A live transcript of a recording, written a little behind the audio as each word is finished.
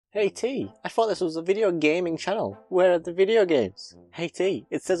Hey T, I thought this was a video gaming channel. Where are the video games? Hey T,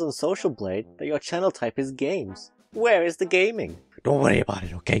 it says on Social Blade that your channel type is games. Where is the gaming? Don't worry about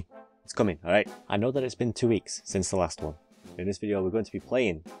it, okay? It's coming, alright? I know that it's been 2 weeks since the last one. In this video we're going to be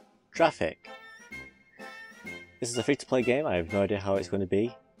playing Traffic. This is a free-to-play game. I have no idea how it's going to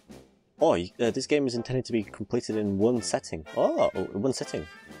be. Oh, this game is intended to be completed in one setting. Oh, one sitting.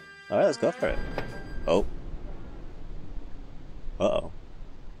 Alright, let's go for it. Oh. Uh-oh.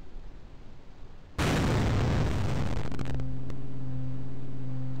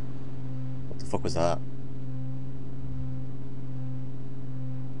 What the fuck was that?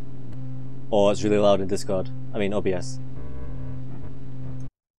 Oh, it's really loud in Discord. I mean, OBS.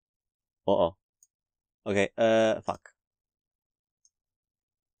 Uh-oh. Okay, fuck.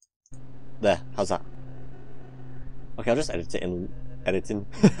 There, how's that? Okay, I'll just edit it in editing.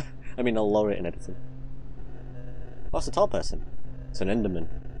 I mean, I'll lower it in editing. Oh, it's a tall person. It's an Enderman.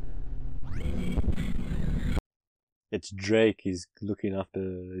 It's Drake. He's looking after,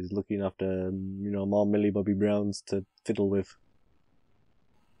 you know, more Millie Bobby Browns to fiddle with.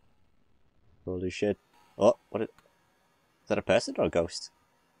 Holy shit. Oh, is that a person or a ghost?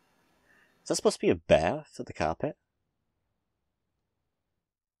 Is that supposed to be a bear for the carpet?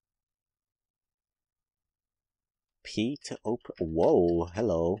 P to open. Whoa,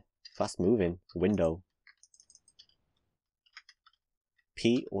 hello. Fast moving. Window.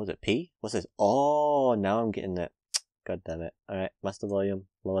 P, what was it? P? What's this? Oh, now I'm getting it. God damn it. Alright, master volume.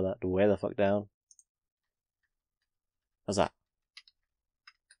 Lower that way the fuck down. How's that?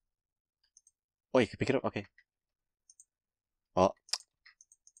 Oh, you can pick it up? Okay. Oh.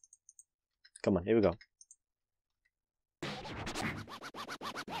 Come on, here we go.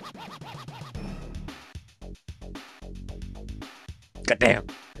 God damn.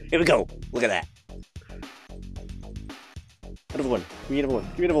 Here we go. Look at that. Another one. Give me another one.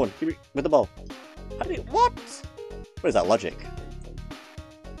 Give me another one. Give me with the ball. How do you, what? What is that logic?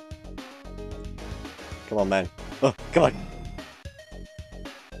 Come on, man. Oh, come on.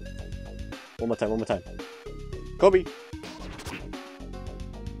 One more time, one more time. Kobe!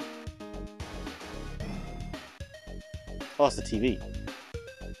 Oh, it's the TV.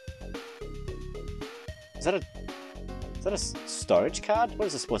 Is that a storage card? What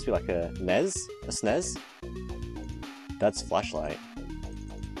is this supposed to be, like a NES? A SNES? That's flashlight.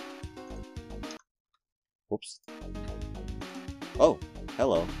 Whoops. Oh,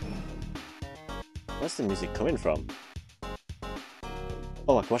 hello. Where's the music coming from?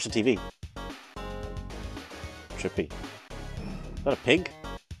 Oh, I can watch the TV. Trippy. Is that a pig?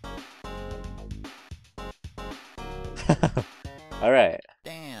 Alright.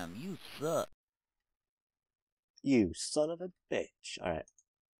 Damn, you suck. You son of a bitch. Alright.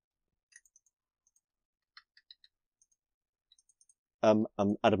 I'm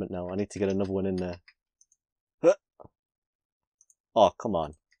adamant now. I need to get another one in there. Huh. Oh, come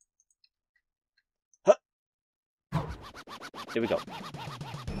on. Huh. Here we go.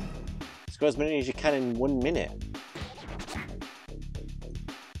 Score as many as you can in 1 minute.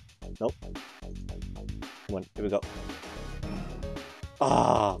 Nope. Come on, here we go.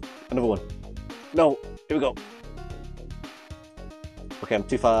 Ah, another one. No, here we go. Okay, I'm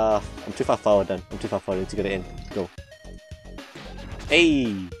too far forward then. I'm too far forward, I need to get it in. Go.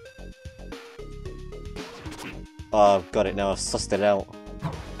 Hey! Oh, I've got it now, I've sussed it out.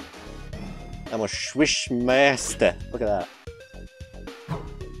 I'm a swish master. Look at that.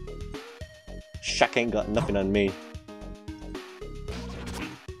 Shaq ain't got nothing on me.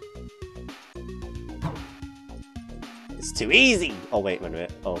 It's too easy! Oh wait a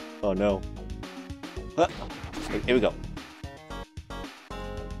minute. Oh no. Huh. Here we go.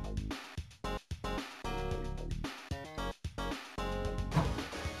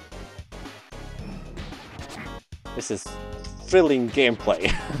 This is thrilling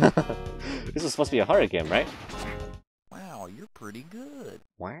gameplay. This was supposed to be a horror game, right? Wow, you're pretty good.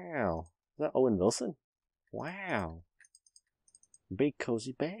 Wow. Is that Owen Wilson? Wow. Big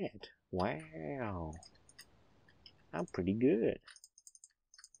cozy bed. Wow. I'm pretty good.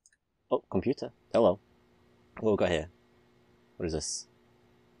 Oh, computer. Hello. What we got here? What is this?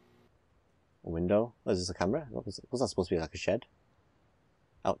 A window? Oh, is this a camera? What was that supposed to be, like a shed?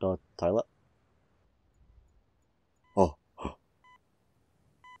 Outdoor toilet? Oh.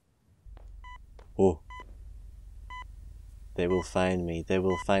 Oh. They will find me. They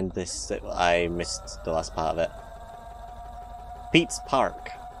will find this. I missed the last part of it. Pete's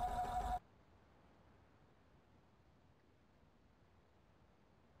Park.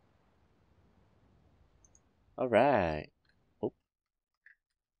 Alright. Oh.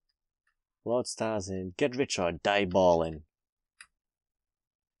 Lord Stars in Get Rich or Die Ballin'.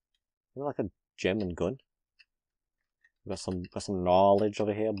 You know, like a German gun. We've got some knowledge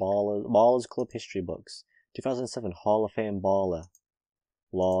over here. Ballers Club history books. 2007 Hall of Fame baller.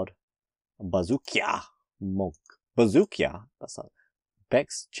 Lord Bazookia Monk. Bazookia? That's not.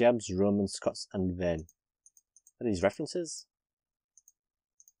 Bex, Jebs, Roman, Scots, and Ven. Are these references?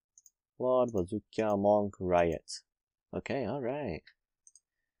 Lord Bazookia Monk Riot. Okay, alright.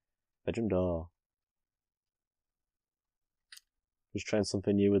 Bedroom door. Just trying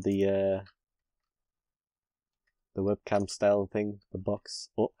something new with the webcam style thing, the box.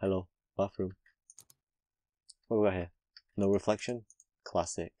 Oh, hello. Bathroom. What do we got here? No reflection?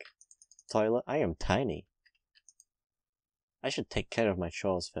 Classic. Toilet? I am tiny. I should take care of my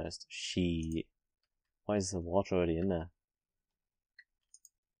chores first. Shit. Why is the water already in there?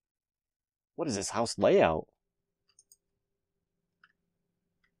 What is this house layout?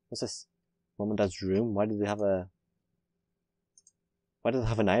 What's this? Mom and Dad's room? Why do they have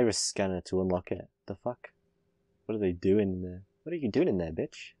an iris scanner to unlock it? The fuck? What are they doing in there? What are you doing in there,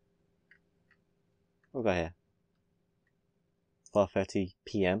 bitch? What have we got here? 4:30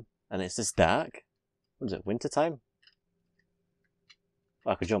 PM. And it's this dark? What is it, winter time?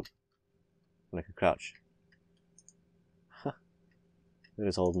 Oh, I could jump. And I could crouch. Huh. Look at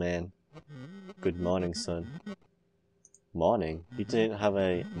this old man. Good morning, son. Morning? You didn't have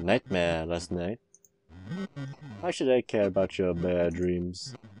a nightmare last night? Why should I care about your bad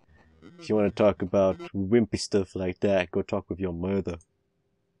dreams? If you want to talk about wimpy stuff like that, go talk with your mother.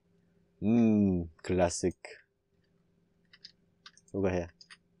 Classic. Over here.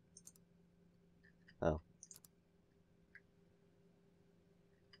 Oh.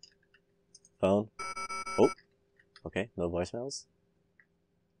 Phone. Oh. Okay, no voicemails.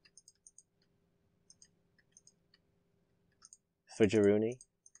 Fridgeroonie.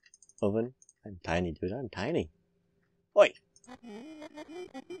 Oven. I'm tiny, dude. I'm tiny. Oi!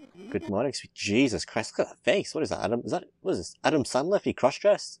 Good morning, sweet Jesus Christ. Look at that face. What is that, Adam? What is this? Adam Sandler if he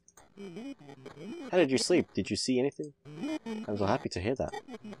cross-dressed? How did you sleep? Did you see anything? I'm so happy to hear that.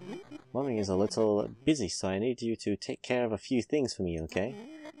 Mommy is a little busy, so I need you to take care of a few things for me, okay?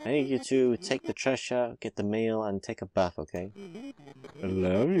 I need you to take the trash out, get the mail, and take a bath, okay? I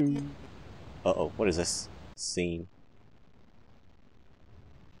love you. Uh-oh, what is this? Scene.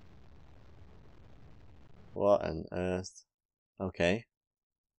 What on earth? Okay.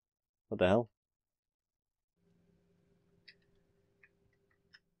 What the hell?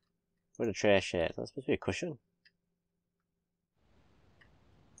 Where's the trash at? That's supposed to be a cushion.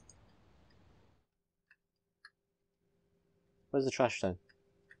 Where's the trash then?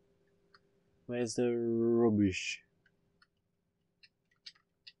 Where's the rubbish?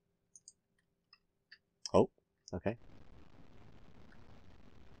 Oh, okay.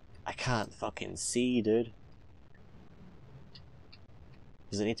 I can't fucking see, dude.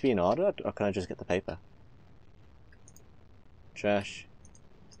 Does it need to be in order, or can I just get the paper? Trash.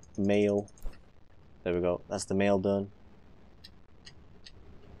 Mail. There we go. That's the mail done.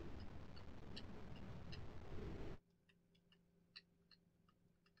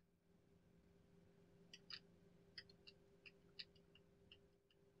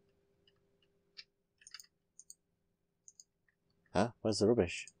 Huh? Where's the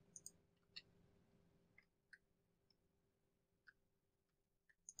rubbish?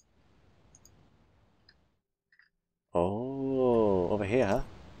 Oh, over here, huh?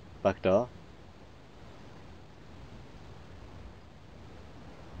 Back door.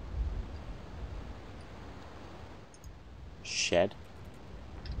 Shed.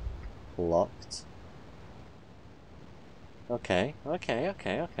 Locked. Okay,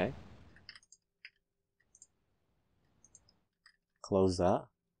 okay. Close that.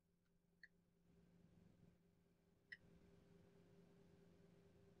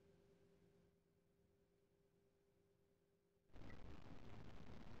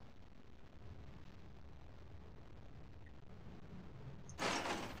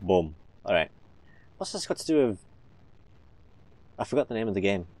 Boom. Alright. What's this got to do with... I forgot the name of the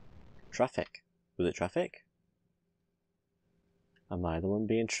game. Traffic. Was it traffic? Am I the one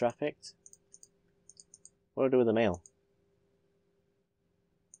being trafficked? What do I do with the mail?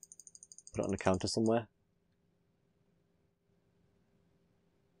 Put it on the counter somewhere?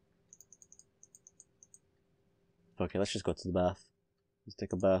 Okay, let's just go to the bath. Let's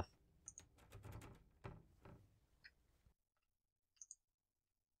take a bath.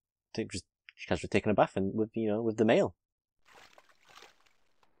 Just casually taking a bath and with, you know, with the mail.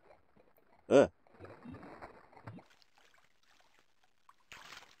 Ugh.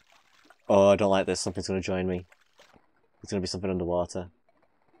 Oh, I don't like this. Something's gonna join me. It's gonna be something underwater.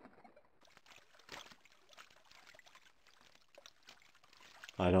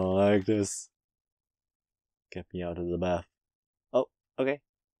 I don't like this. Get me out of the bath. Oh, okay.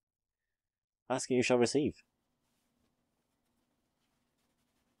 Asking you shall receive.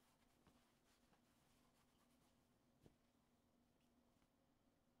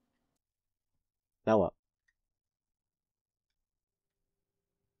 Now what?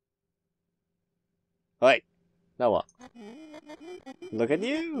 Alright, now what? Look at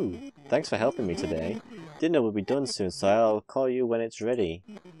you! Thanks for helping me today. Dinner will be done soon, so I'll call you when it's ready.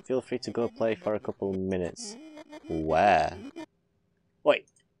 Feel free to go play for a couple minutes. Where? Wait!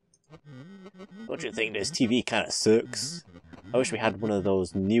 Don't you think this TV kinda sucks? I wish we had one of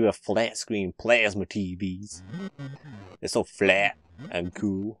those newer flat screen plasma TVs. They're so flat and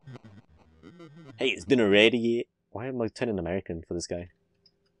cool. Hey, is dinner ready yet? Why am I turning American for this guy?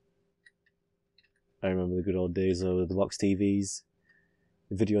 I remember the good old days of the box TVs.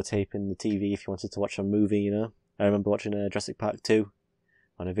 Videotaping the TV if you wanted to watch a movie, you know? I remember watching Jurassic Park 2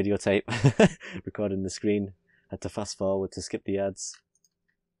 on a videotape, recording the screen. Had to fast forward to skip the ads.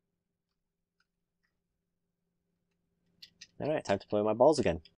 Alright, time to play with my balls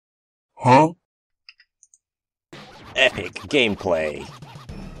again. Huh? Epic gameplay!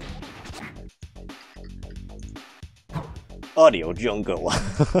 Audio jungle!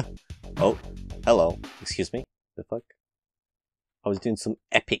 Oh, hello. Excuse me? The fuck? I was doing some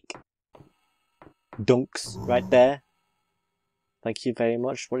epic dunks right there. Thank you very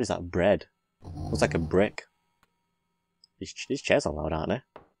much. What is that? Bread? Looks like a brick. These chairs are loud, aren't they?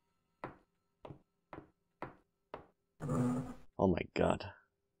 Oh my god.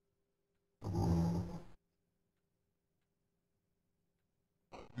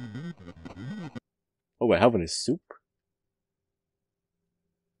 Oh, we're having a soup?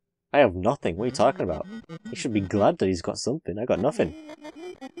 I have nothing. What are you talking about? He should be glad that he's got something. I got nothing.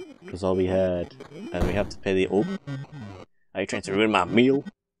 It was all we had. And we have to pay the... Oh. Are you trying to ruin my meal?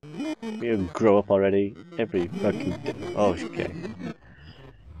 You grow up already. Every fucking... Oh, okay.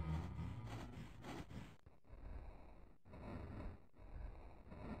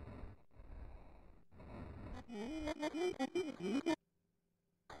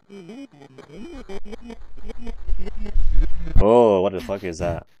 Oh, what the fuck is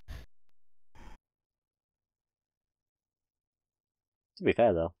that? To be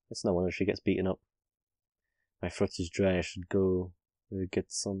fair though, it's no wonder she gets beaten up. My throat is dry, I should go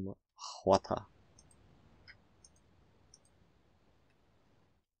get some water.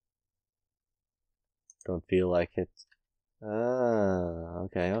 Don't feel like it. Ah,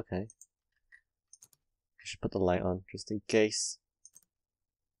 okay, okay. I should put the light on, just in case.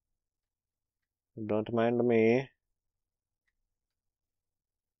 Don't mind me.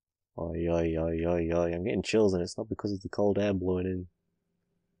 Oi, oi, oi, oi, oi. I'm getting chills and it's not because of the cold air blowing in.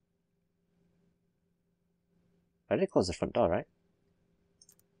 I did close the front door, right?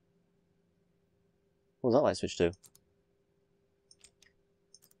 What was that light switch do?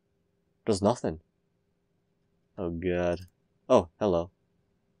 Does nothing. Oh god. Oh, hello.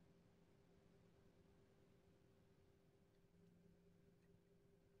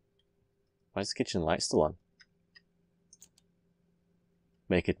 Why is the kitchen light still on?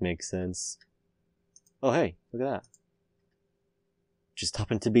 Make it make sense. Oh hey, look at that. Just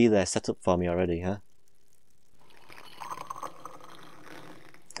happened to be there, set up for me already, huh?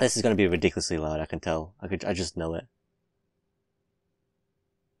 This is gonna be ridiculously loud, I can tell. I just know it.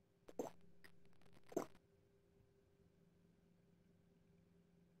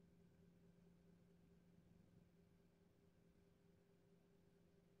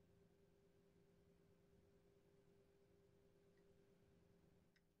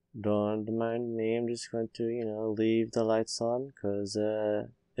 Don't mind me, I'm just going to, you know, leave the lights on, cause,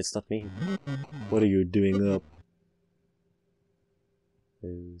 it's not me. What are you doing up?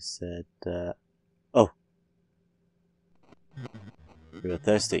 Who said that? Oh! You're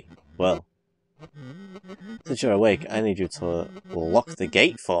thirsty. Well, since you're awake, I need you to lock the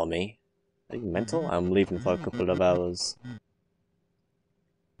gate for me. Are you mental? I'm leaving for a couple of hours.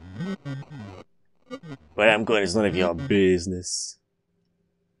 Where I'm going is none of your business.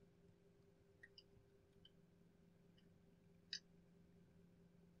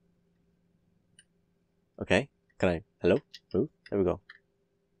 Okay, can I... Hello? Ooh, there we go.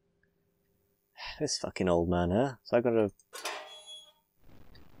 This fucking old man, huh? So I gotta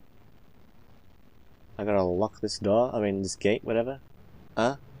lock this door? I mean, this gate, whatever?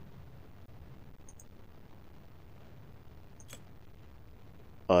 Huh?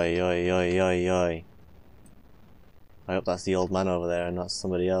 Oi, oi, oi, oi, oi. I hope that's the old man over there and not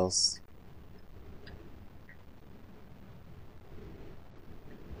somebody else.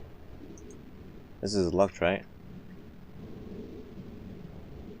 This is locked, right?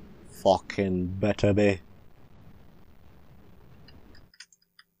 fucking better be.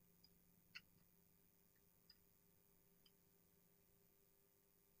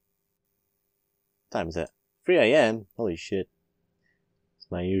 Time is it? 3 AM? Holy shit.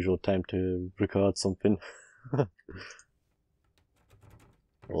 It's my usual time to record something.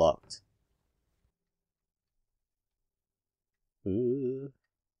 Locked. Ooh.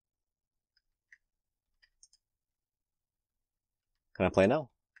 Can I play now?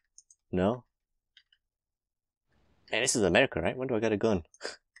 No? Hey, this is America, right? When do I get a gun?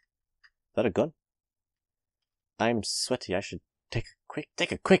 Is that a gun? I'm sweaty. I should take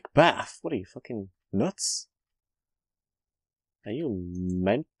a quick bath. What are you, fucking nuts? Are you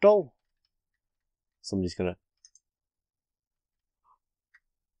mental? Somebody's gonna...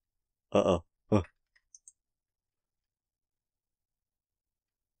 Uh-oh.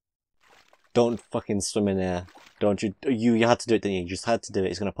 Don't fucking swim in there. Don't you... You had to do it, didn't you? You just had to do it.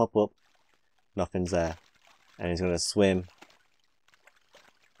 It's gonna pop up. Nothing's there. And he's gonna swim.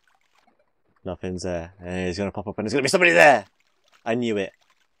 Nothing's there. And he's gonna pop up and there's gonna be somebody there! I knew it.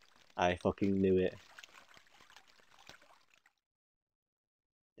 I fucking knew it.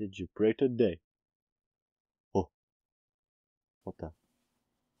 Did you pray today? Oh. What the?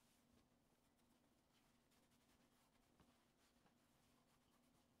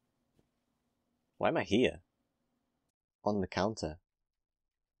 Why am I here? On the counter.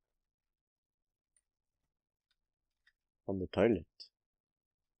 On the toilet.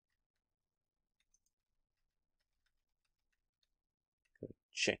 Go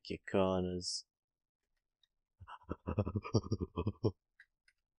check your corners.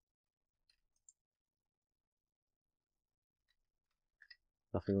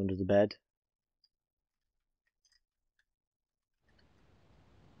 Nothing under the bed.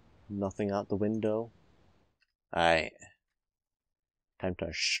 Nothing out the window. Aye. Time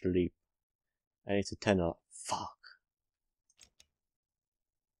to sleep. I need to turn off. Fuck.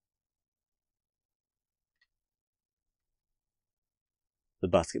 The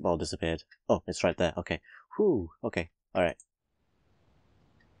basketball disappeared. Oh, it's right there. Okay. Whew. Okay. Alright.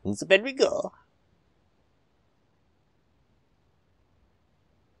 Into bed we go.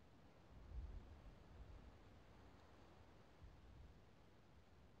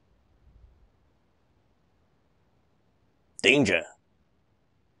 Danger.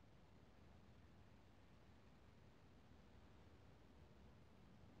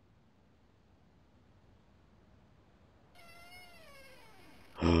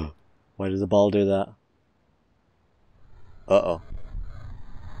 Why does the ball do that? Uh-oh.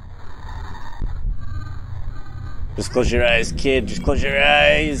 Just close your eyes, kid. Just close your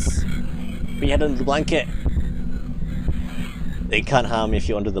eyes. Put your head under the blanket. They can't harm you if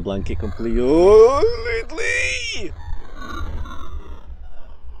you're under the blanket completely. Oh, Ridley!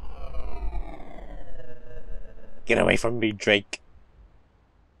 Get away from me, Drake.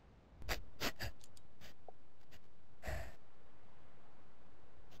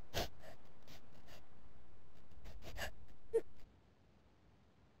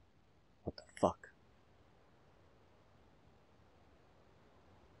 What the fuck?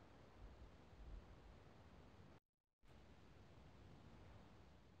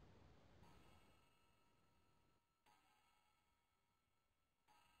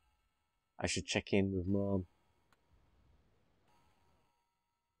 I should check in with Mom.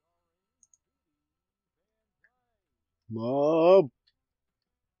 Mom!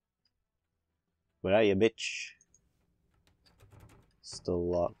 Where are you, bitch? Still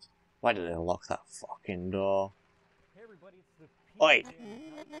locked. Why did they lock that fucking door? Hey everybody, it's the Oi!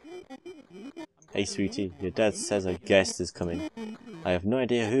 Hey sweetie, your dad says a guest is coming. I have no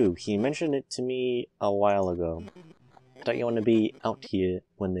idea who. He mentioned it to me a while ago. Don't you want to be out here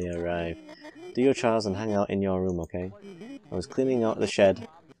when they arrive? Do your chores and hang out in your room, okay? I was cleaning out the shed.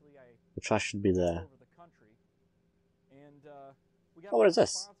 The trash should be there. Oh, what is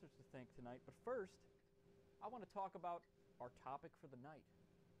this? To thank tonight, but first, I want to talk about our topic for the night.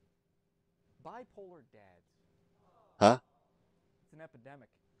 Bipolar dads. Huh? It's an epidemic.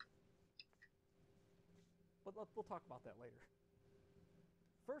 But we'll talk about that later.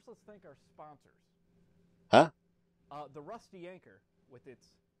 First, let's thank our sponsors. Huh? The Rusty Anchor with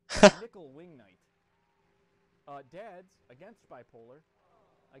its nickel wing night. Dads Against Bipolar.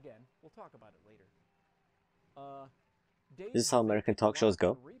 Again, we'll talk about it later. This is how American talk shows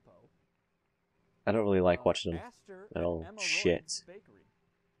go. I don't really like watching them. They're all shit.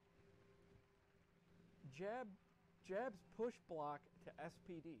 Jab's push block to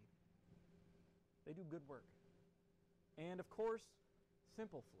SPD. They do good work. And of course,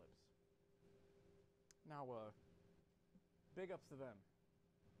 Simple Flips. Now, big ups to them.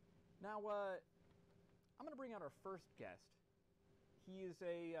 Now, I'm gonna bring out our first guest. He is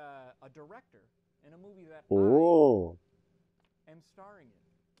a director in a movie that Oh. I am starring in.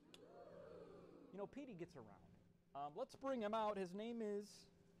 You know, Petey gets around. Let's bring him out. His name is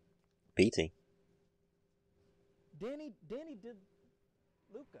Petey. Danny DeLuca.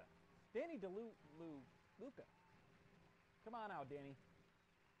 Danny DeLuca. Come on out, Danny.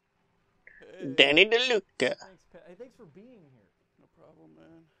 Hey. Danny DeLuca. Thanks for being here. No problem,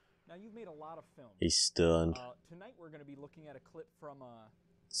 man. Now, you've made a lot of films. He's stunned. Tonight we're going to be looking at a clip from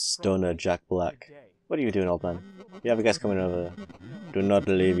Stunner Jack Black. Today. What are you doing, old man? You have a guest coming over. Do not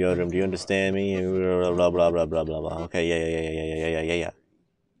leave your room. Do you understand me? Blah blah blah blah blah blah blah. Okay, yeah.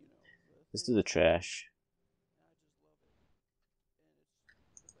 Let's do the trash.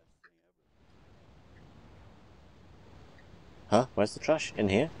 Huh? Where's the trash? In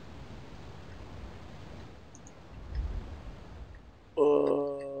here?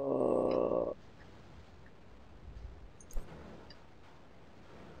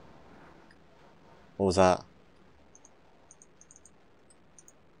 What was that?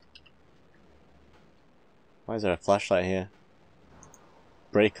 Why is there a flashlight here?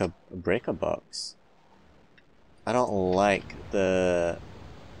 Breaker box. I don't like where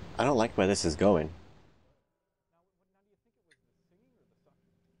this is going.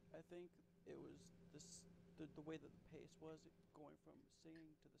 I think it was the way that the pace was going from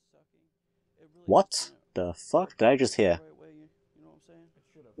singing to the sucking. It really What the fuck did I just hear? the right way, you know what I'm saying? It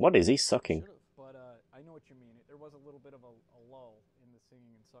should have. What is he sucking? But I know what you mean. There was a little bit of a lull in the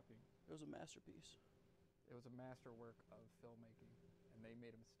singing and sucking. It was a masterpiece. It was a masterwork of filmmaking, and they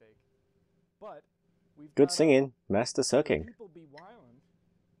made a mistake. But we've Good got, singing, master sucking. People Be Wildin',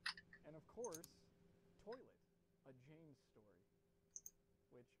 and of course, Toilet, a James story,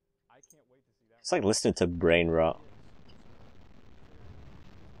 which I can't wait to see that. It's like listening to brain rot.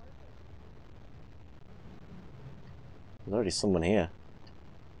 There's already someone here.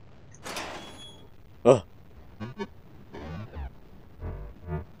 Oh!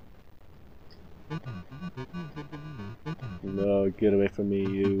 No, get away from me,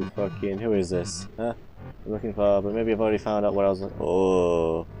 you fucking... Who is this? Huh? I'm looking for... But maybe I've already found out what I was...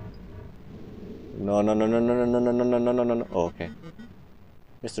 Oh! No. Oh, okay.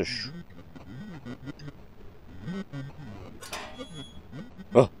 Mr.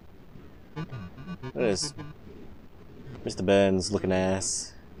 Oh! There it is. Mr. Burns looking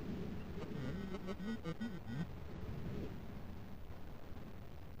ass.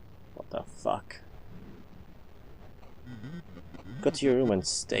 What the fuck? Go to your room and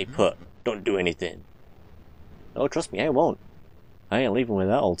stay put. Don't do anything. Oh, trust me, I won't. I ain't leaving with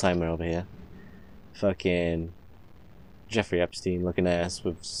that old timer over here. Fucking Jeffrey Epstein looking ass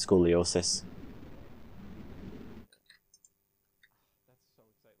with scoliosis. That's so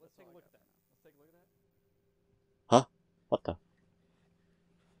exciting. Let's take a look at that. Let's take a look at that. Huh? What the?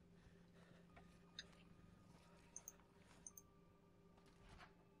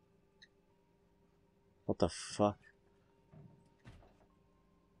 What the fuck?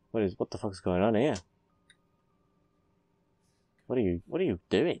 What the fuck's going on here? What are you doing? I need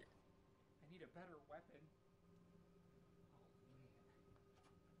a better weapon.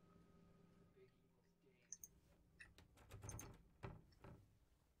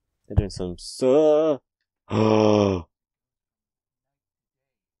 They're doing some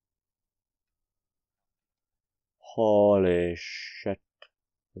Holy shit.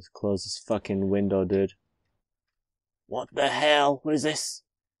 Let's close this fucking window, dude. What the hell? What is this?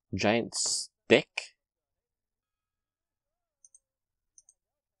 Giant stick?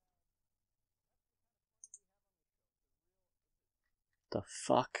 The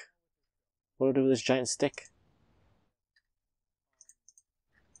fuck? What do I do with this giant stick?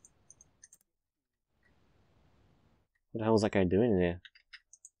 What the hell is that guy doing in here?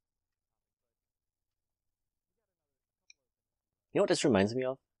 You know what this reminds me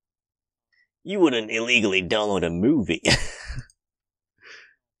of? You wouldn't illegally download a movie.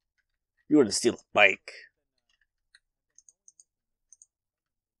 You wouldn't steal a bike.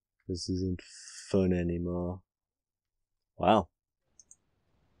 This isn't fun anymore. Wow.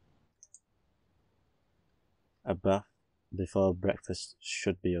 A bath before breakfast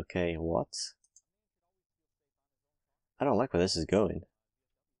should be okay. What? I don't like where this is going.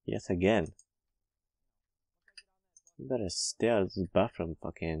 Yet again. You better stay out of the bathroom,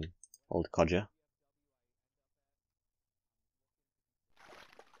 fucking old codger.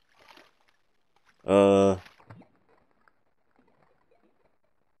 Huh?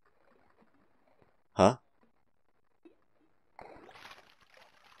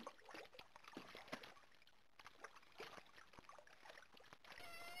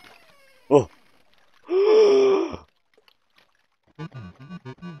 Oh!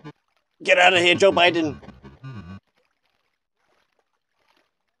 Get out of here, Joe Biden!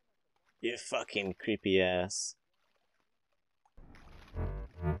 You fucking creepy ass.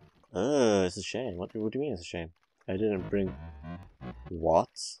 Oh, it's a shame. What do you mean it's a shame? I didn't bring... What?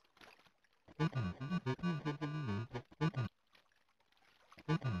 Get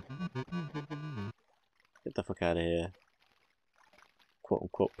the fuck out of here. Quote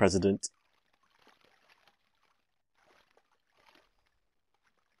unquote president.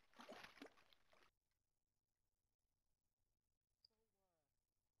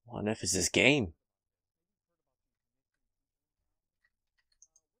 What on earth is this game?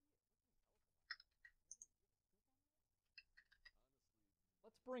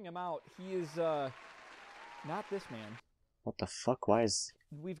 Let's bring him out. He is, not this man. What the fuck? Why is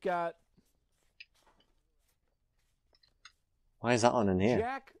We've got that on in here?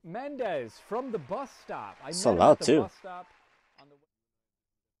 Jack Mendez from the bus stop. I So met him loud at the too. bus stop on the...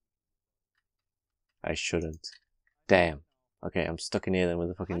 I shouldn't. Damn. Okay, I'm stuck in here then with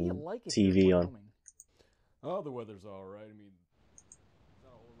the How do you fucking like it here in TV on. Wyoming? Oh, the weather's alright. I mean, there's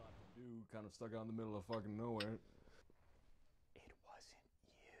not a whole lot to do. Kind of stuck out in the middle of fucking nowhere. It wasn't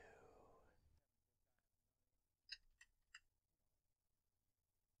you.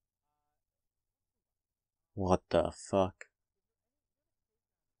 What the fuck?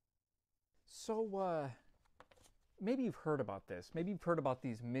 So, maybe you've heard about this. Maybe you've heard about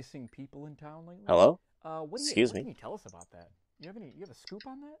these missing people in town lately. Hello? What Excuse can me. you tell us about that? You have a scoop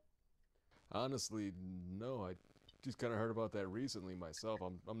on that? Honestly, no. I just kind of heard about that recently myself.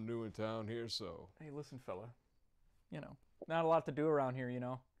 I'm new in town here, so... Hey, listen, fella. You know, not a lot to do around here, you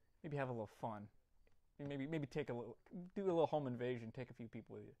know. Maybe have a little fun. Maybe do a little home invasion. Take a few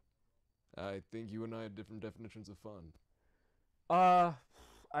people with you. I think you and I have different definitions of fun.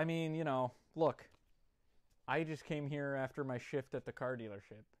 I mean, you know, look. I just came here after my shift at the car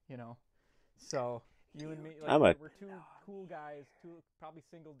dealership, you know. So, you and me, like, we're two cool guys, two probably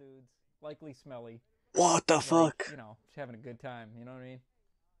single dudes, likely smelly. What the Like, fuck? you know, just having a good time, you know what I mean?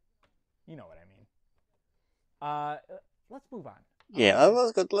 You know what I mean. Let's move on. Yeah, I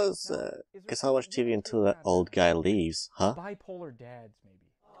was good. Let's, Now, is there guess I'll watch something TV you until think that about old guy leaves, huh? bipolar dads, maybe.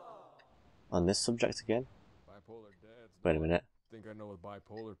 On this subject again? Bipolar dads. Wait a minute. I think I know with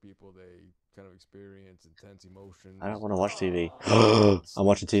bipolar people, they kind of experience intense emotions. I don't want to watch TV. I'm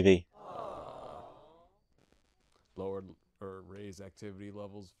watching TV. Lower or raise activity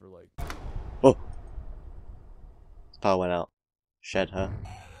levels for like... Oh! His power went out. Shed her.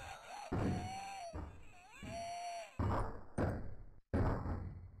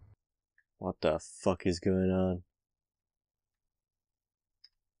 What the fuck is going on?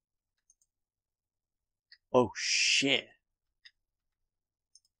 Oh shit!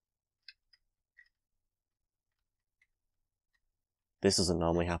 This doesn't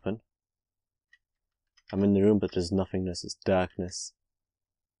normally happen. I'm in the room, but there's nothingness, it's darkness.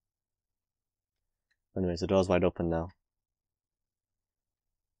 Anyways, the door's wide open now.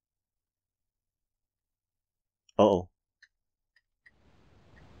 Uh-oh.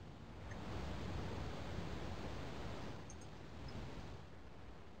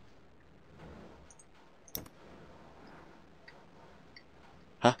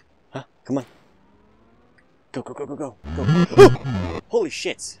 Huh? Huh? Come on. Go, go, go, go, go, go. Holy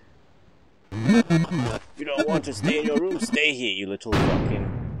shit! You don't want to stay in your room, stay here, you little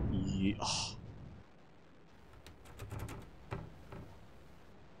fucking... Oh.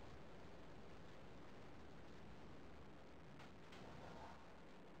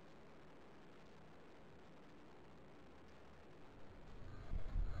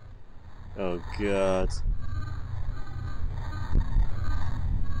 Oh god.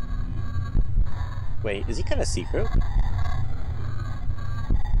 Wait, is he kind of see-through?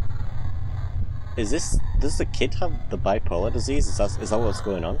 Does the kid have the bipolar disease? Is that what's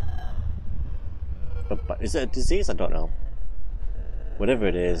going on? Is it a disease? I don't know. Whatever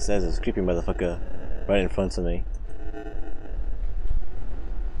it is, there's this creepy motherfucker right in front of me.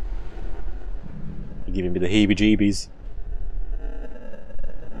 You're giving me the heebie-jeebies.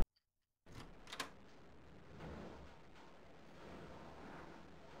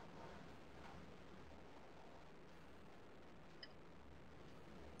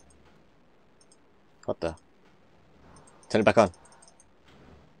 What the? Turn it back on.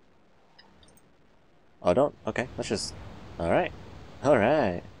 Oh, don't? Okay, let's just... Alright.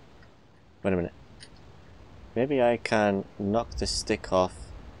 Alright. Wait a minute. Maybe I can knock the stick off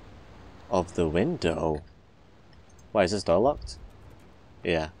of the window. Why, is this door locked?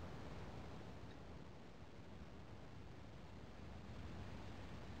 Yeah.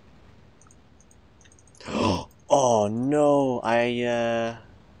 no,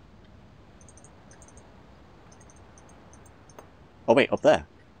 Oh wait, up there.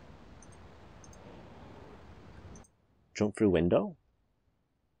 Jump through window?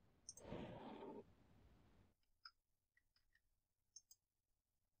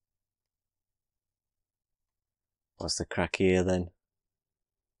 What's the crack here then?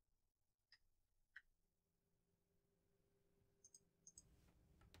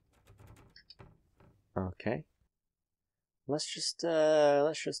 Okay. Let's just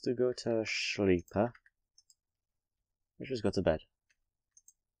go to sleep, huh? Let's just go to bed.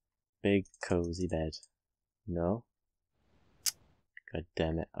 Big cozy bed. No? God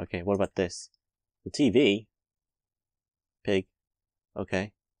damn it. Okay, what about this? The TV? Pig.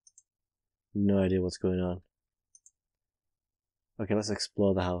 Okay. No idea what's going on. Okay, let's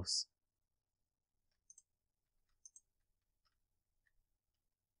explore the house.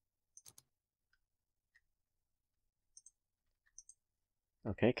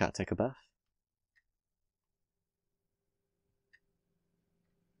 Okay, can't take a bath.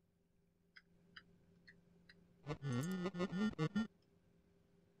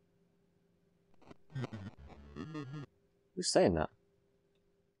 Who's saying that?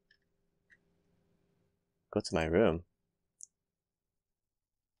 Go to my room.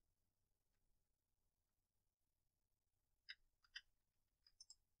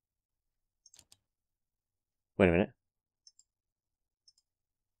 Wait a minute.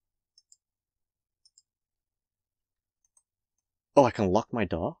 Oh, I can lock my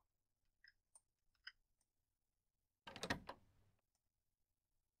door?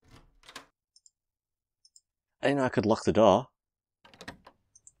 I didn't know I could lock the door.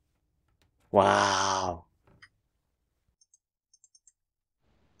 Wow.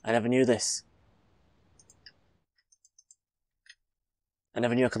 I never knew this. I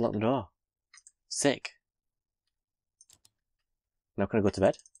never knew I could lock the door. Sick. Now can I go to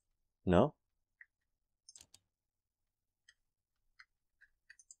bed? No?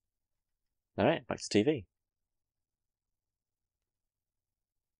 Alright, back to TV.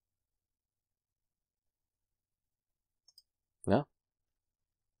 No?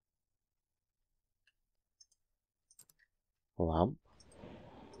 Lamp.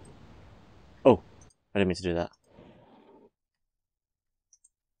 Oh, I didn't mean to do that.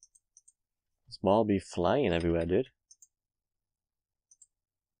 This ball be flying everywhere, dude.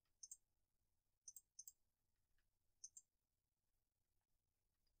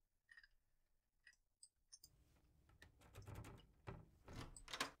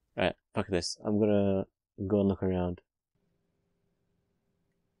 Right, fuck this. I'm gonna go and look around.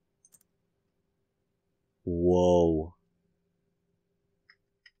 Whoa.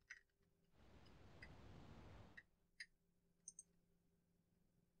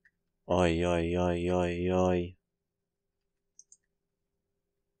 Oi, oi, oi, oi, oi.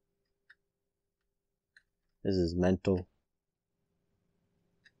 This is mental.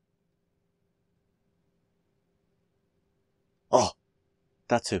 Oh!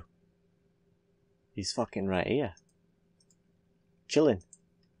 That's who. He's fucking right here. Chilling.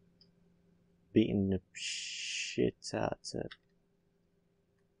 Beating the shit out of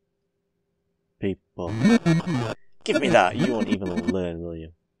people. Give me that! You won't even learn, will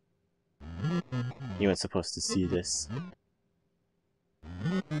you? You weren't supposed to see this.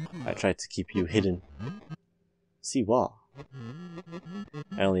 I tried to keep you hidden. See what?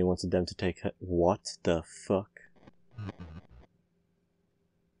 I only wanted them to take her. What the fuck?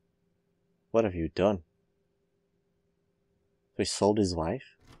 What have you done? So he sold his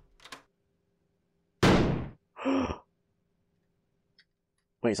wife?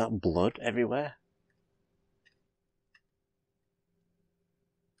 Wait, is that blood everywhere?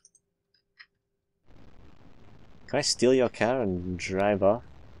 Can I steal your car and drive off?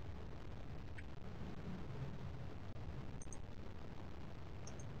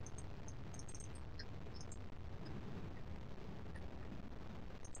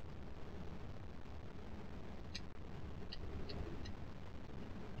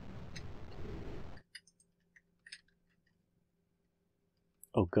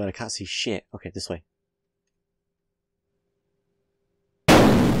 Oh god, I can't see shit. Okay, this way.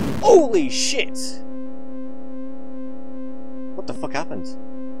 Holy shit! What the fuck happened?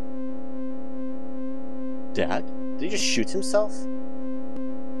 Dad? Did he just shoot himself?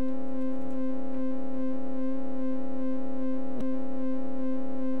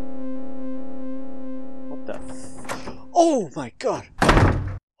 What the f- Oh my god!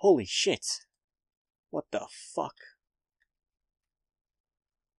 Holy shit! What the fuck?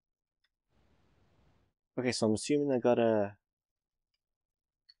 Okay, so I'm assuming I gotta...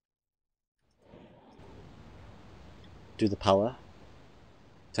 do the power.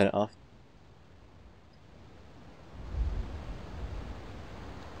 Turn it off.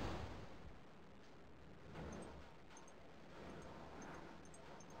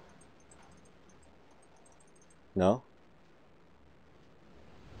 No?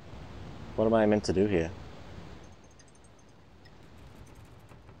 What am I meant to do here?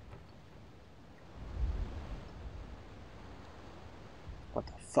 What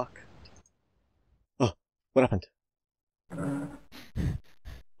the fuck? Oh, what happened?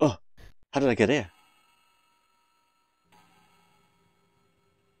 Oh, how did I get here?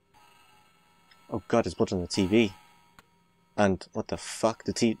 Oh god, there's blood on the TV. And what the fuck?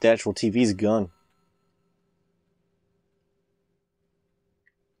 The actual TV's gone.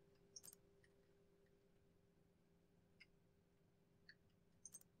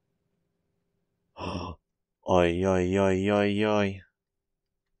 Oi, oi, oi, oi, oi.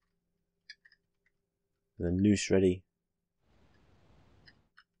 The noose ready.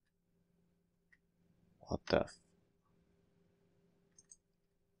 What the f...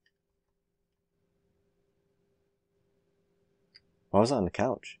 Why was that on the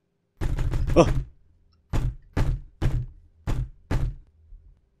couch? Oh!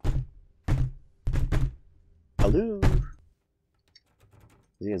 Hello?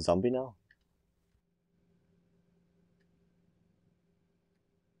 Is he a zombie now?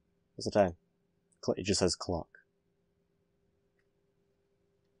 What's the time? It just says clock.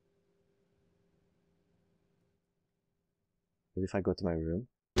 Maybe if I go to my room?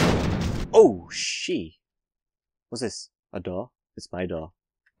 Oh, she! What's this? A door? It's my door.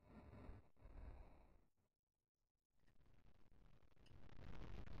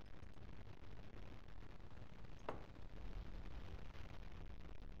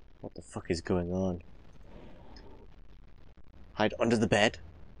 What the fuck is going on? Hide under the bed?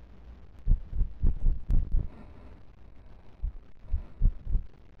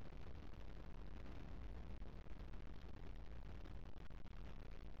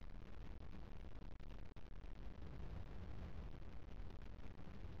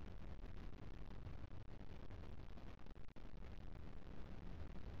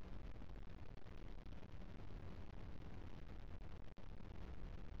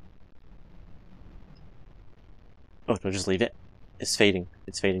 Oh, no, just leave it. It's fading.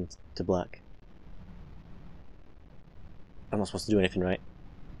 It's fading to black. I'm not supposed to do anything, right?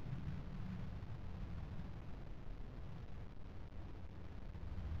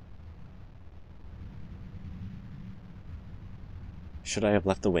 Should I have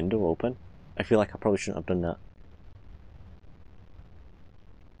left the window open? I feel like I probably shouldn't have done that.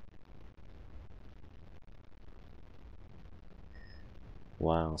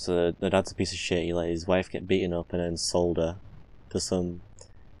 Wow, so the dad's a piece of shit. He let his wife get beaten up and then sold her to some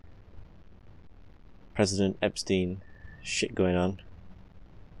President Epstein shit going on.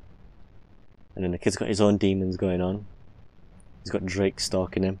 And then the kid's got his own demons going on. He's got Drake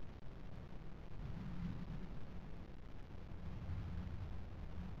stalking him.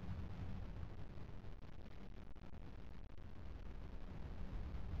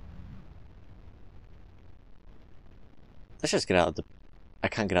 Let's just get out of the... I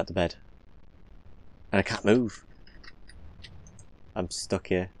can't get out of bed. And I can't move. I'm stuck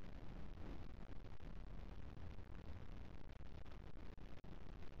here.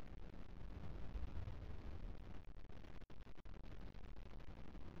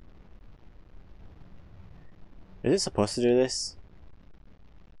 Is it supposed to do this?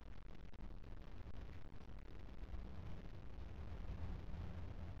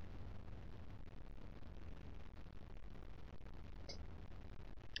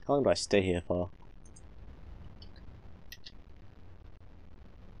 How long do I stay here for?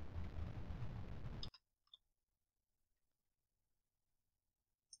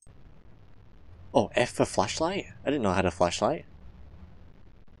 Oh, F for flashlight? I didn't know I had a flashlight.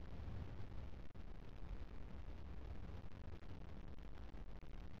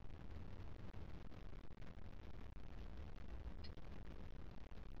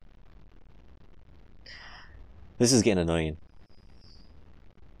 This is getting annoying.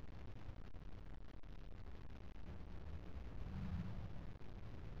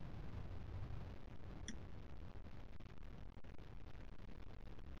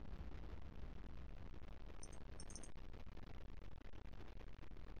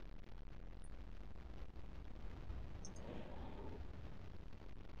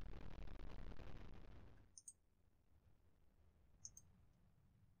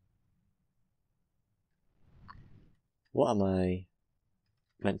 What am I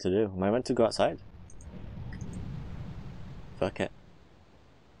meant to do? Am I meant to go outside? Fuck it.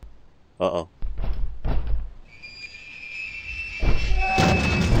 Uh-oh.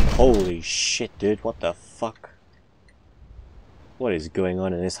 Holy shit, dude, what the fuck? What is going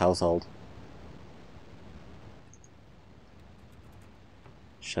on in this household?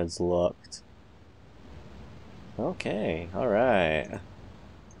 Shed's locked. Okay, alright.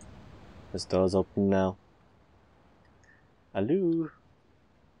 This door's open now. Hello?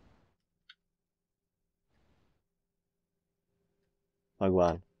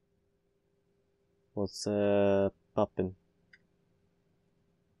 Wagwan. What's poppin'?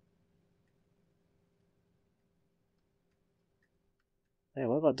 Hey,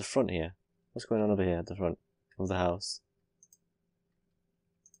 what about the front here? What's going on over here at the front of the house?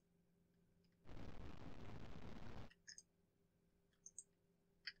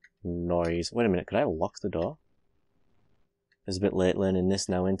 Noise. Wait a minute, could I lock the door? It's a bit late learning this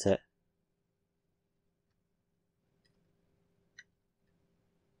now, isn't it?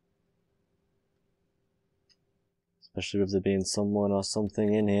 Especially with there being someone or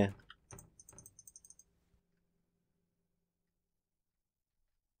something in here.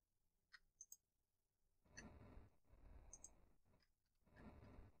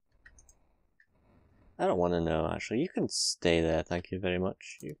 I don't want to know, actually. You can stay there, thank you very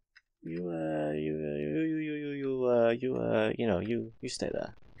much. You stay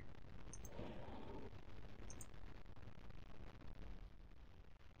there.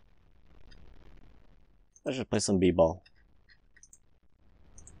 I should play some b-ball.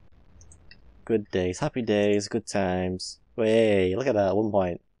 Good days, happy days, good times. Way, look at that, 1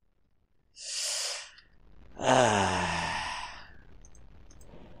 point.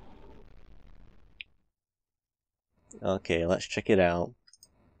 Okay, let's check it out.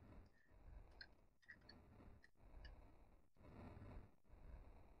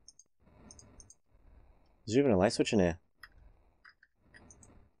 Is there even a light switch in here?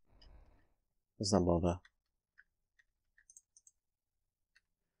 Let's not bother.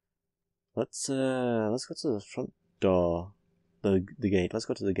 Let's go to the front door. The gate. Let's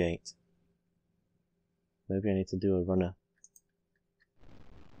go to the gate. Maybe I need to do a runner.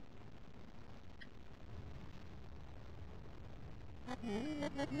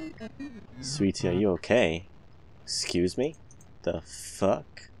 Sweetie, are you okay? Excuse me? The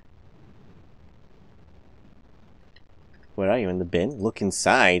fuck? Where are you? In the bin? Look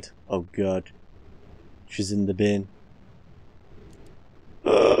inside. Oh god. She's in the bin.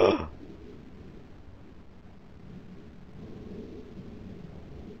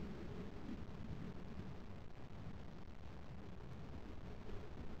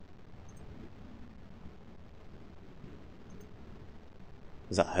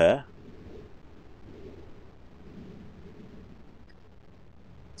 Is that her?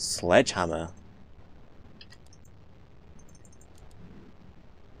 Sledgehammer.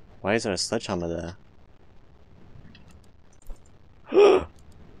 Why is there a sledgehammer there?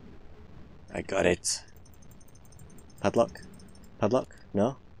 I got it. Padlock? Padlock?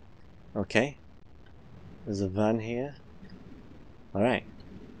 No? Okay. There's a van here. Alright.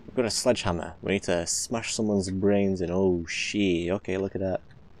 We've got a sledgehammer. We need to smash someone's brains in. Oh shit. Okay, look at that.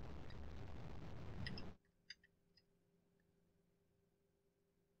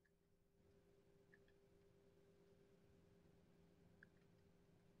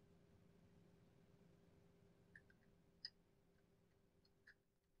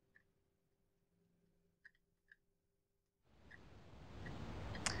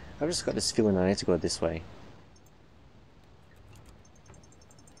 I've just got this feeling I need to go this way.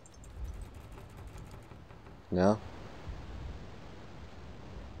 No?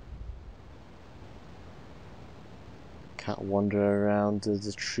 Can't wander around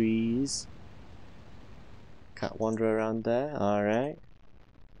the trees. Can't wander around there. Alright.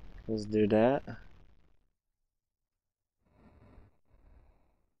 Let's do that.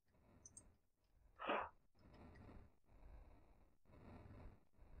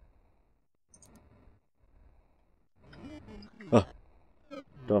 Oh.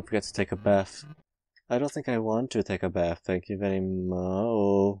 Don't forget to take a bath. I don't think I want to take a bath, thank you very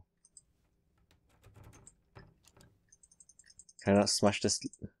much. Can I not smash this?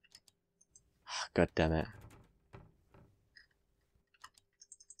 God damn it.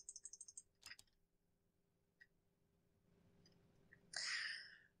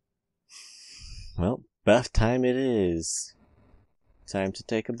 Well, bath time it is. Time to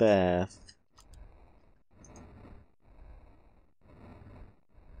take a bath.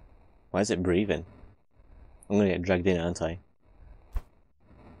 Why is it breathing? I'm gonna get dragged in, aren't I?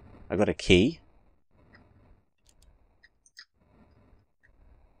 I got a key?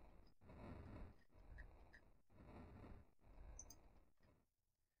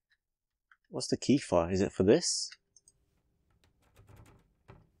 What's the key for? Is it for this?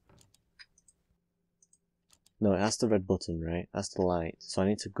 No, that's the red button, right? That's the light. So I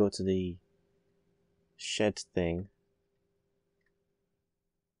need to go to the shed thing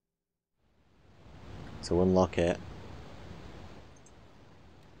to unlock it.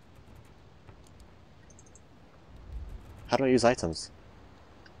 How do I use items?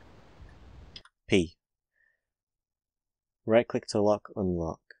 P. Right click to lock,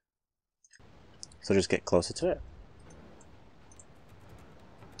 unlock. So just get closer to it.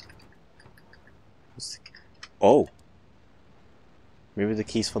 Oh! Maybe the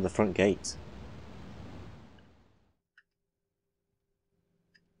key's for the front gate.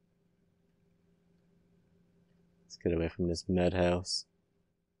 Let's get away from this madhouse.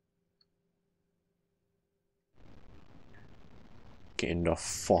 Getting the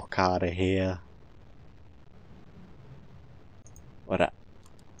fuck out of here. What that?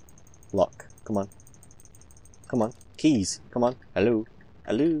 Lock. Come on. Come on. Keys. Come on. Hello.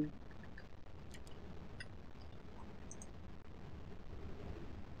 Hello.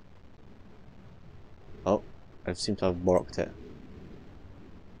 Oh, I seem to have borked it.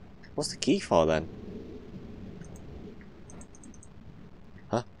 What's the key for then?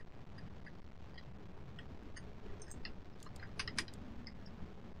 Huh?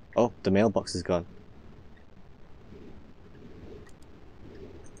 Oh, the mailbox is gone.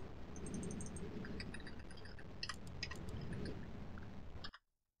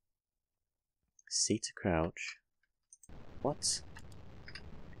 C to crouch. What?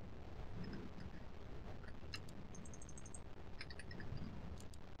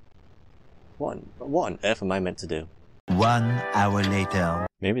 What on earth am I meant to do? 1 hour later.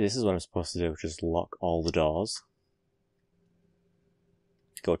 Maybe this is what I'm supposed to do, just lock all the doors.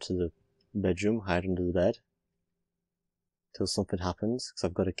 Go to the bedroom, hide under the bed. Till something happens, because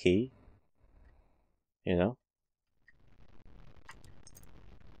I've got a key. You know?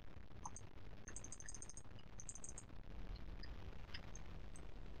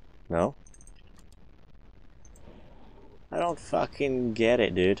 No? I don't fucking get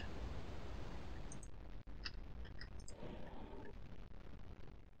it, dude.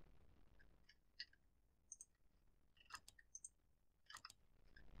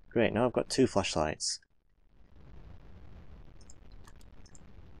 Great, now I've got 2 flashlights.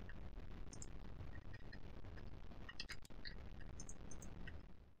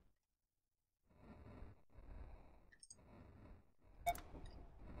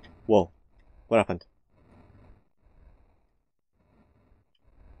 Whoa, what happened?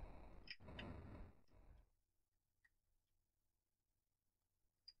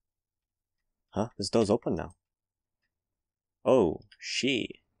 Huh? This door's open now. Oh,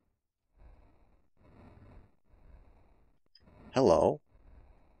 shit. Hello?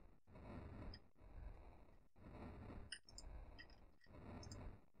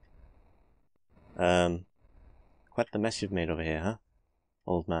 Quite the mess you've made over here, huh?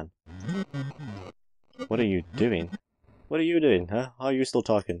 Old man. What are you doing? What are you doing, huh? How are you still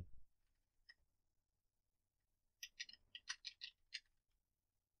talking?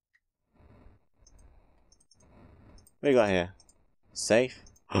 What you got here? Safe?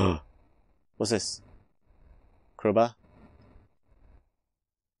 What's this? Crowbar?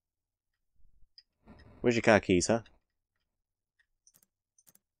 Where's your car keys, huh?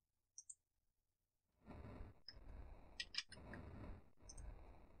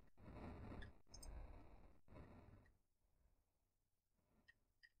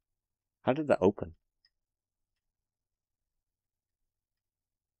 How did that open?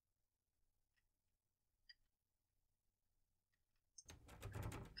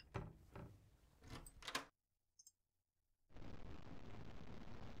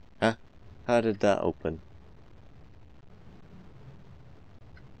 Huh? How did that open?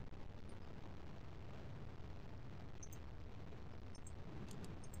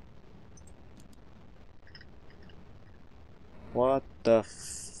 What the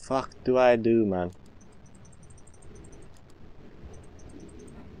fuck do I do, man?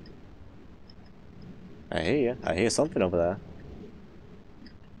 I hear you. I hear something over there.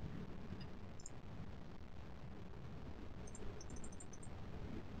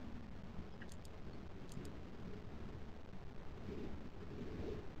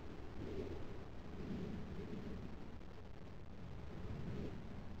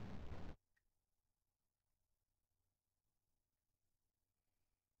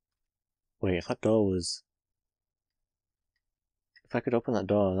 Wait, if that door was... If I could open that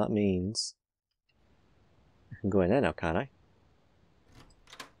door, that means... I can go in there now, can't I?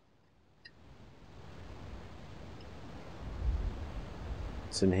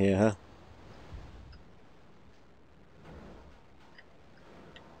 It's in here, huh?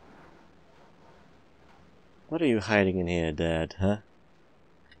 What What are you hiding in here, Dad, huh?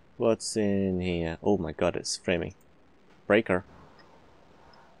 What's in here? Oh my god, it's framing. Breaker.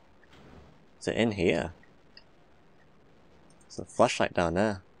 Is it in here? There's a flashlight down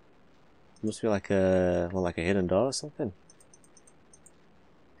there. Must be like a, well, like a hidden door or something.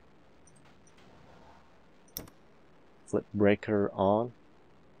 Flip breaker on.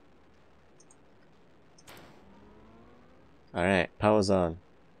 Alright, power's on.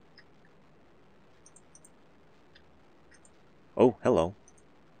 Oh, hello.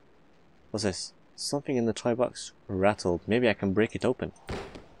 What's this? Something in the toy box rattled. Maybe I can break it open.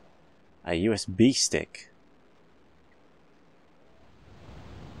 A USB stick.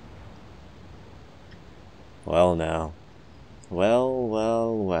 Well now.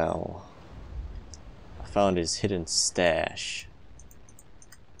 Well. I found his hidden stash.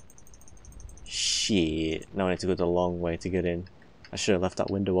 Shit. Now I need to go the long way to get in. I should have left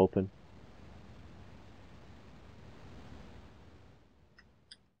that window open.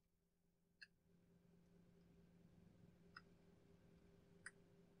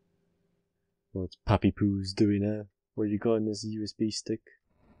 What's Pappy Poo's doing now? Where you got in this USB stick?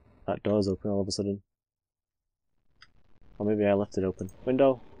 That door's open all of a sudden. Or maybe I left it open.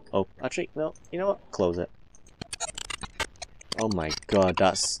 Window? Oh, actually, no. You know what? Close it. Oh my god,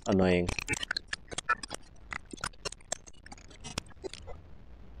 that's annoying.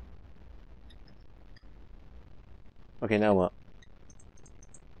 Okay, now what?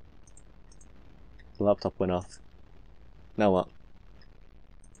 The laptop went off. Now what?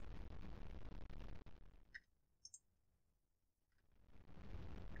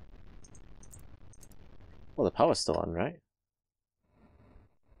 Well, the power's still on, right?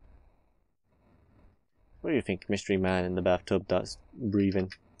 What do you think, mystery man in the bathtub that's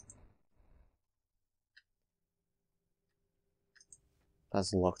breathing?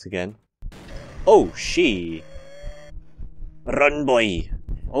 That's locked again. Oh, shit! Run, boy!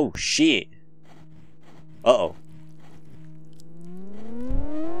 Oh, shit! Uh-oh.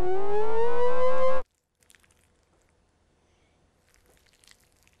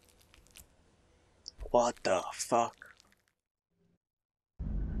 What the fuck?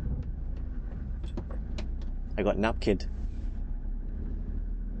 I got Nap Kid.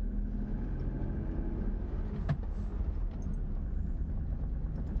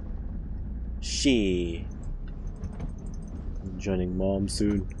 She. I'm joining Mom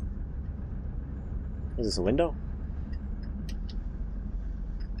soon. Is this a window?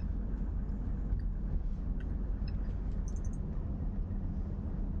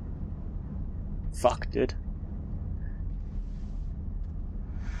 Fuck, dude.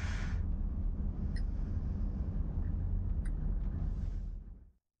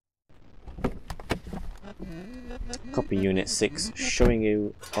 Copy Unit 6 showing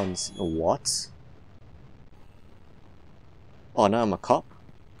you on what? Oh, now I'm a cop?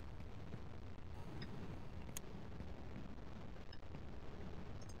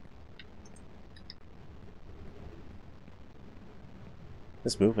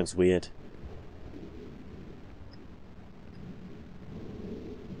 This movement's weird.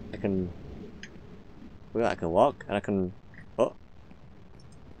 I can walk and I can. Oh!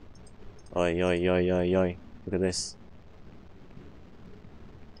 Oi, oi, oi, oi, oi. Look at this.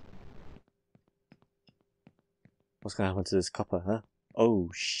 What's gonna happen to this copper, huh? Oh,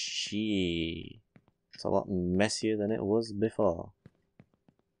 shit. It's a lot messier than it was before.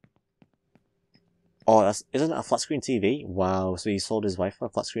 Oh, isn't that a flat screen TV? Wow, so he sold his wife for a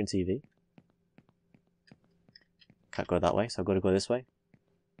flat screen TV? Can't go that way, so I've got to go this way.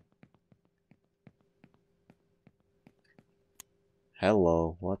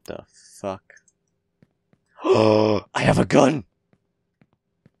 Hello, what the fuck? Oh, I have a gun!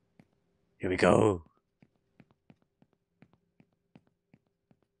 Here we go.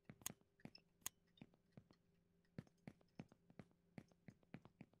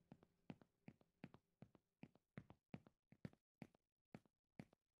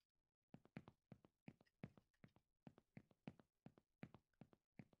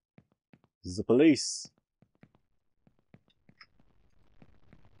 This is the police.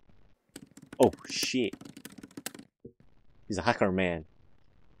 Oh shit. He's a hacker man.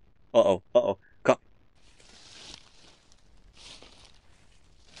 Uh-oh, uh-oh. Cop.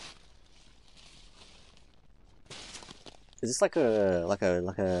 Is this like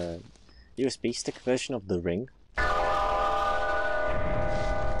a USB stick version of the Ring?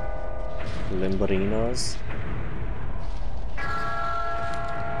 Limberinos.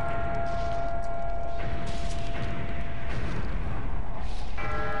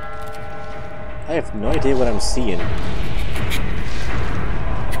 I have no idea what I'm seeing.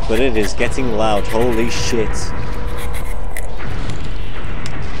 but it is getting loud. Holy shit.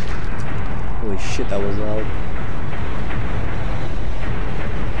 Holy shit, that was loud.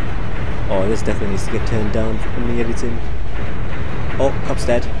 Oh, this definitely needs to get turned down from the editing. Oh, cop's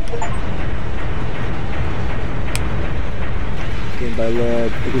dead. Game by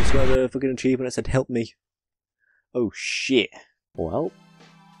lord. I just got a fucking achievement that said help me. Oh shit. Well,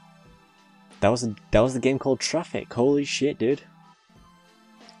 that was the game called Traffic. Holy shit, dude.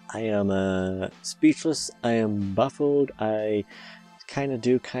 I am speechless. I am baffled. I kind of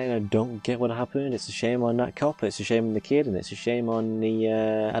don't get what happened. It's a shame on that cop. It's a shame on the kid, and it's a shame on the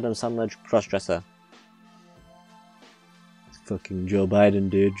Adam Sandler crossdresser. Fucking Joe Biden,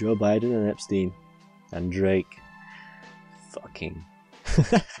 dude. Joe Biden and Epstein. And Drake. Fucking.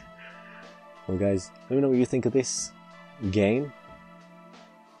 Well, guys, let me know what you think of this game.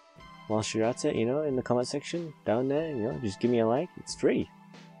 Whilst you're at it, you know, in the comment section down there, you know, just give me a like. It's free.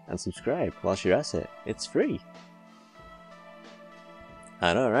 And subscribe whilst you're at it. It's free.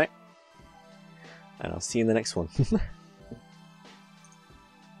 I know, right? And I'll see you in the next one.